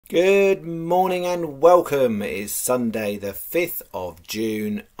Good morning and welcome. It is Sunday the 5th of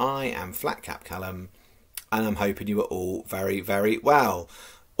June. I am Flat Cap Callum and I'm hoping you are all very well.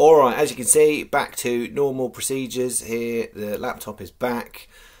 Alright, as you can see, back to normal procedures here. The laptop is back,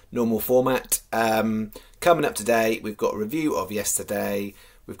 normal format. Coming up today, we've got a review of yesterday.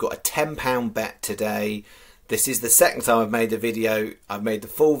 We've got a £10 bet today. This is the second time I've made the video. I've made the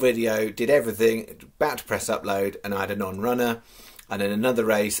full video, did everything, about to press upload, and I had a non-runner. And in another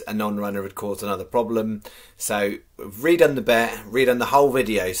race, a non-runner had caused another problem. So redone the bet, redone the whole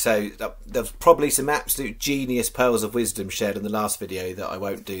video. So there's probably some absolute genius pearls of wisdom shared in the last video that I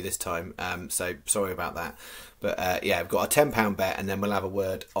won't do this time. So sorry about that. But yeah, I've got a £10 bet and then we'll have a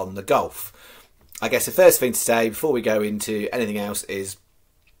word on the golf. I guess the first thing to say before we go into anything else is,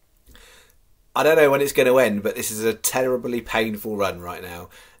 I don't know when it's going to end, but this is a terribly painful run right now.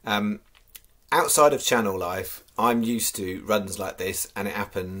 Outside of channel life, I'm used to runs like this and it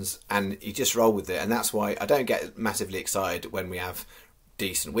happens and you just roll with it, and that's why I don't get massively excited when we have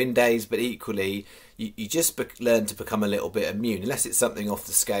decent win days, but equally you just learn to become a little bit immune unless it's something off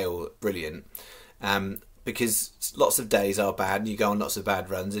the scale brilliant, because lots of days are bad and you go on lots of bad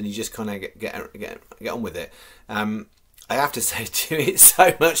runs and you just kind of get on with it. I have to say to you, it's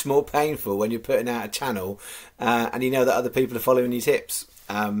so much more painful when you're putting out a channel and you know that other people are following your tips.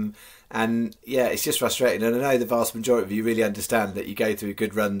 And yeah, it's just frustrating. And I know the vast majority of you really understand that you go through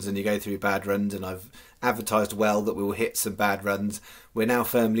good runs and you go through bad runs, and I've advertised well that we will hit some bad runs. We're now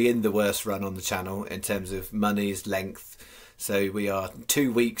firmly in the worst run on the channel in terms of money's length. So we are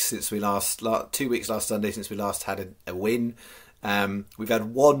 2 weeks since we last 2 weeks last Sunday since we last had a win. We've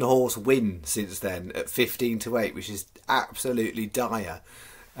had one horse win since then at 15-8, which is absolutely dire.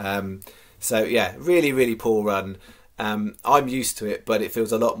 So yeah, really poor run. I'm used to it, but it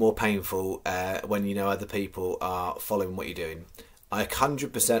feels a lot more painful when you know other people are following what you're doing. I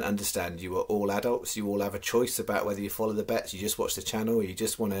 100% understand you are all adults. You all have a choice about whether you follow the bets, you just watch the channel, or you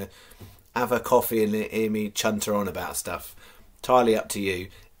just want to have a coffee and hear me chunter on about stuff. Entirely up to you.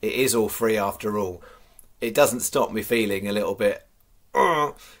 It is all free after all. It doesn't stop me feeling a little bit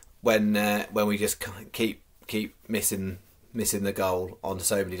when we just keep missing the goal on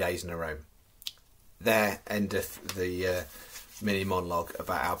so many days in a row. There endeth the mini monologue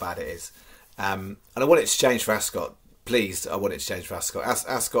about how bad it is. And I want it to change for Ascot. Please, I want it to change for Ascot.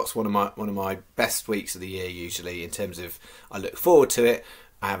 Ascot's one of my best weeks of the year usually, in terms of I look forward to it.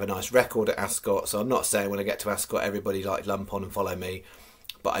 I have a nice record at Ascot, so I'm not saying when I get to Ascot everybody like lump on and follow me,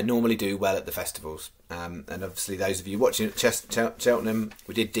 but I normally do well at the festivals. And obviously those of you watching at Cheltenham,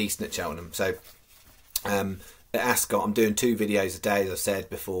 we did decent at Cheltenham. So at Ascot, I'm doing 2 videos a day, as I said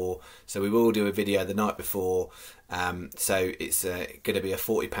before, so we will do a video the night before. So it's going to be a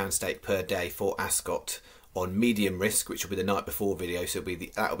 £40 stake per day for Ascot on medium risk, which will be the night before video. So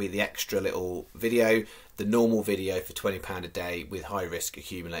that'll be the extra little video. The normal video for £20 a day with high risk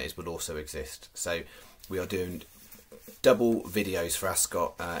accumulators will also exist. So we are doing double videos for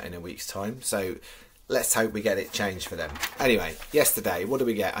Ascot in a week's time. So let's hope we get it changed for them. Anyway, yesterday, what do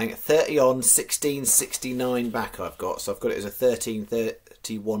we get? I think 30 on, 16.69 back I've got. So I've got it as a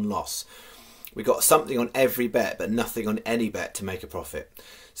 13.31 loss. We got something on every bet, but nothing on any bet to make a profit.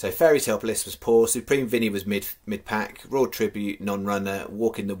 So Fairy Tale Bliss was poor. Supreme Vinny was mid-pack. Royal Tribute, non-runner.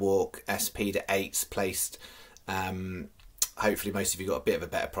 Walk in the Walk, SP to 8s placed. Hopefully most of you got a bit of a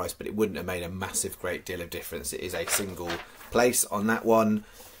better price, but it wouldn't have made a massive great deal of difference. It is a single place on that one.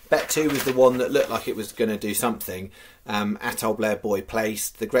 Bet 2 was the one that looked like it was going to do something. Atoll Blair Boy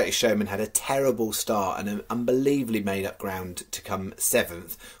placed. The Greatest Showman had a terrible start and an unbelievably made up ground to come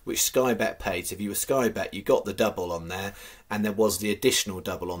 7th, which Sky Bet paid. So if you were Sky Bet, you got the double on there, and there was the additional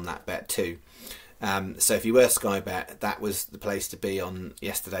double on that bet too. So if you were Sky Bet, that was the place to be on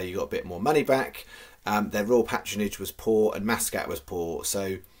yesterday. You got a bit more money back. Their Royal Patronage was poor and Mascat was poor.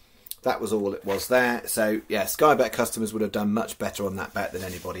 So that was all it was there. So yeah, Sky Bet customers would have done much better on that bet than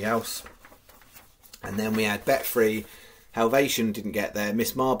anybody else. And then we had Bet 3. Helvation didn't get there.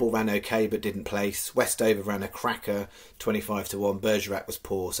 Miss Marble ran okay but didn't place. Westover ran a cracker, 25-1. Bergerac was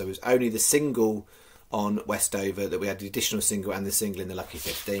poor. So it was only the single on Westover that we had, the additional single and the single in the Lucky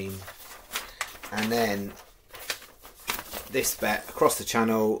 15. And then this bet across the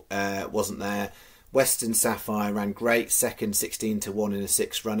channel wasn't there. Western Sapphire ran great, second, 16-1 in a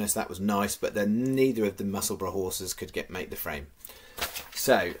 6 runner, so that was nice, but then neither of the Musselburgh horses could make the frame.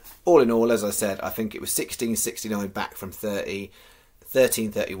 So all in all, as I said, I think it was 16.69 back from 30,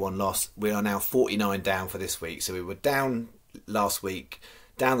 13.31 loss. We are now 49 down for this week, so we were down last week,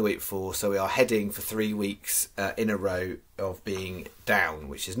 down the week before, so we are heading for 3 weeks in a row of being down,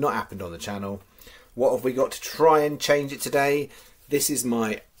 which has not happened on the channel. What have we got to try and change it today? This is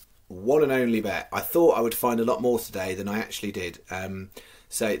my one and only bet. I thought I would find a lot more today than I actually did.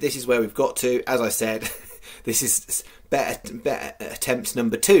 So this is where we've got to. As I said, this is bet attempts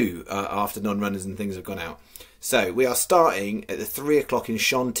number 2 after non-runners and things have gone out. So we are starting at the 3 o'clock in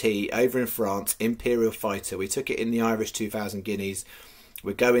Chantilly over in France, Imperial Fighter. We took it in the Irish 2000 guineas.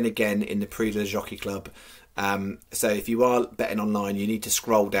 We're going again in the Prix de Jockey Club. So if you are betting online, you need to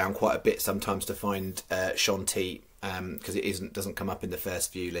scroll down quite a bit sometimes to find Chantilly, because it doesn't come up in the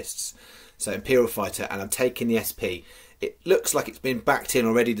first few lists. So Imperial Fighter, and I'm taking the SP. It looks like it's been backed in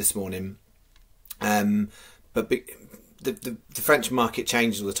already this morning, but the French market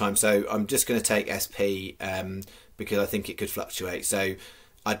changes all the time, so I'm just going to take SP because I think it could fluctuate. So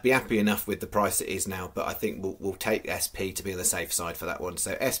I'd be happy enough with the price it is now, but I think we'll take SP to be on the safe side for that one.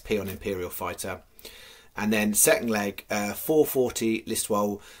 So SP on Imperial Fighter. And then second leg, 440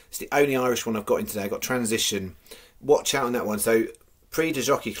 Listowel. It's the only Irish one I've got in today. I've got Transition. Watch out on that one. So Prix de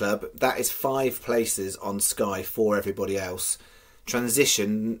Jockey Club, that is 5 places on Sky for everybody else.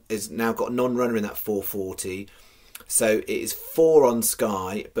 Transition is now got a non-runner in that 440. So it is 4 on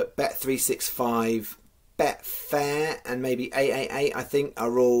Sky, but Bet365, Betfair, and maybe 888, I think,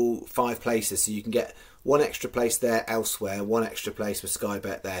 are all 5 places. So you can get 1 extra place there elsewhere, 1 extra place with Sky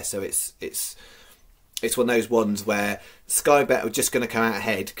Bet there. So it's one of those ones where Sky Bet are just going to come out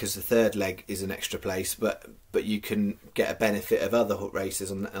ahead because the third leg is an extra place, but you can get a benefit of other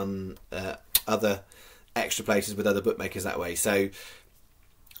races on other extra places with other bookmakers that way. So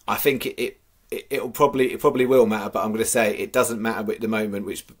I think it probably will matter, but I'm going to say it doesn't matter at the moment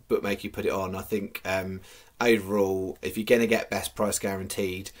which bookmaker you put it on. I think overall, if you're going to get best price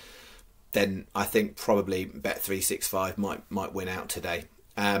guaranteed, then I think probably Bet365 might win out today.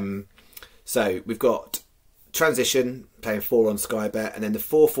 So we've got Transition paying 4 on Sky Bet, and then the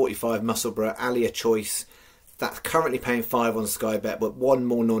 445 Musselburgh Alia Choice, that's currently paying 5 on Sky Bet, but 1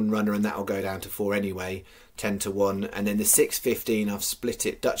 more non-runner and that'll go down to 4 anyway, 10 to 1. And then the 615, I've split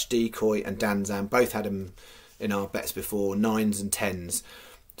it, Dutch Decoy and Danzan, both had them in our bets before, 9s and 10s.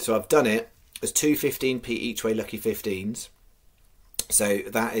 So I've done it as 2.15p each way lucky 15s. So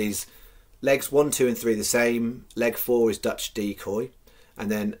that is legs 1, 2 and 3 the same, leg 4 is Dutch Decoy,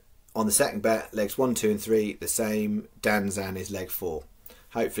 and then on the second bet, legs 1, 2 and 3 the same, Danzan is leg 4.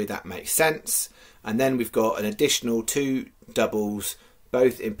 Hopefully that makes sense. And then we've got an additional 2 doubles,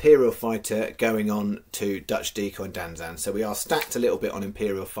 both Imperial Fighter going on to Dutch Decoy and Danzan. So we are stacked a little bit on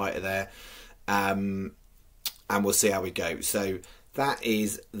Imperial Fighter there, and we'll see how we go. So that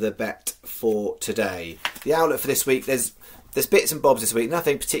is the bet for today. The outlook for this week, there's bits and bobs this week,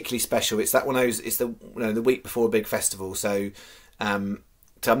 nothing particularly special. It's that one of those, it's the week before a big festival, so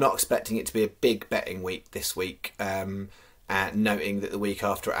I'm not expecting it to be a big betting week this week, and noting that the week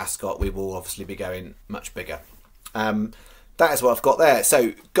after at Ascot we will obviously be going much bigger. That is what I've got there.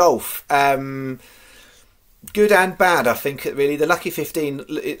 So golf, good and bad, I think, really. The lucky 15,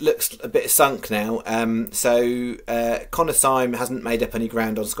 it looks a bit sunk now. So Connor Syme hasn't made up any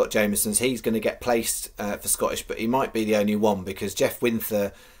ground on Scott Jamieson's. He's going to get placed for Scottish, but he might be the only one because Jeff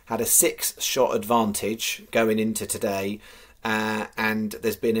Winther had a 6-shot advantage going into today. And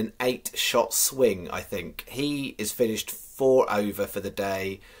there's been an 8-shot swing, I think. He is finished 4 over for the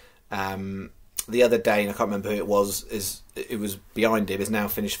day. The other Dane, I can't remember who it was behind him, is now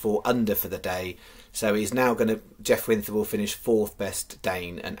finished 4 under for the day. So he's now Jeff Winther will finish 4th best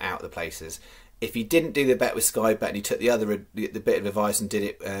Dane and out the places. If he didn't do the bet with Sky Bet and he took the bit of advice and did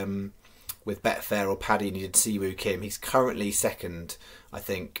it with Betfair or Paddy and he did Siwoo Kim, he's currently 2nd, I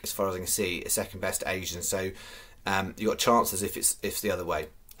think, as far as I can see, 2nd best Asian. So you've got chances if it's the other way.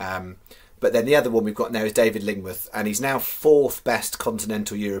 But then the other one we've got now is David Lingworth, and he's now 4th best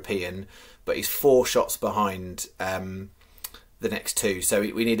continental European, but he's 4 shots behind the next 2. So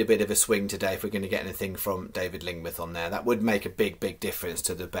we need a bit of a swing today if we're going to get anything from David Lingworth on there. That would make a big difference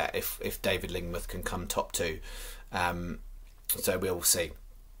to the bet if David Lingworth can come top 2. So we'll see.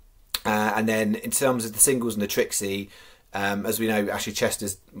 And then in terms of the singles and the Trixie, as we know, Ashley Chester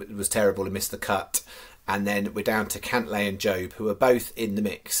was terrible and missed the cut. And then we're down to Cantlay and Jobe, who are both in the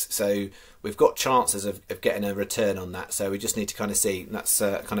mix. So we've got chances of getting a return on that. So we just need to kind of see. That's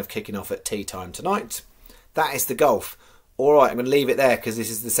kind of kicking off at tea time tonight. That is the golf. All right, I'm going to leave it there because this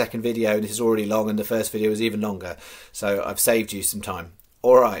is the second video and this is already long and the first video was even longer. So I've saved you some time.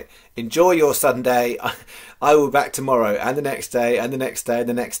 All right, enjoy your Sunday. I will be back tomorrow and the next day and the next day and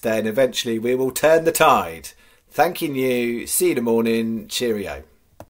the next day. And eventually we will turn the tide. Thanking you. See you in the morning. Cheerio.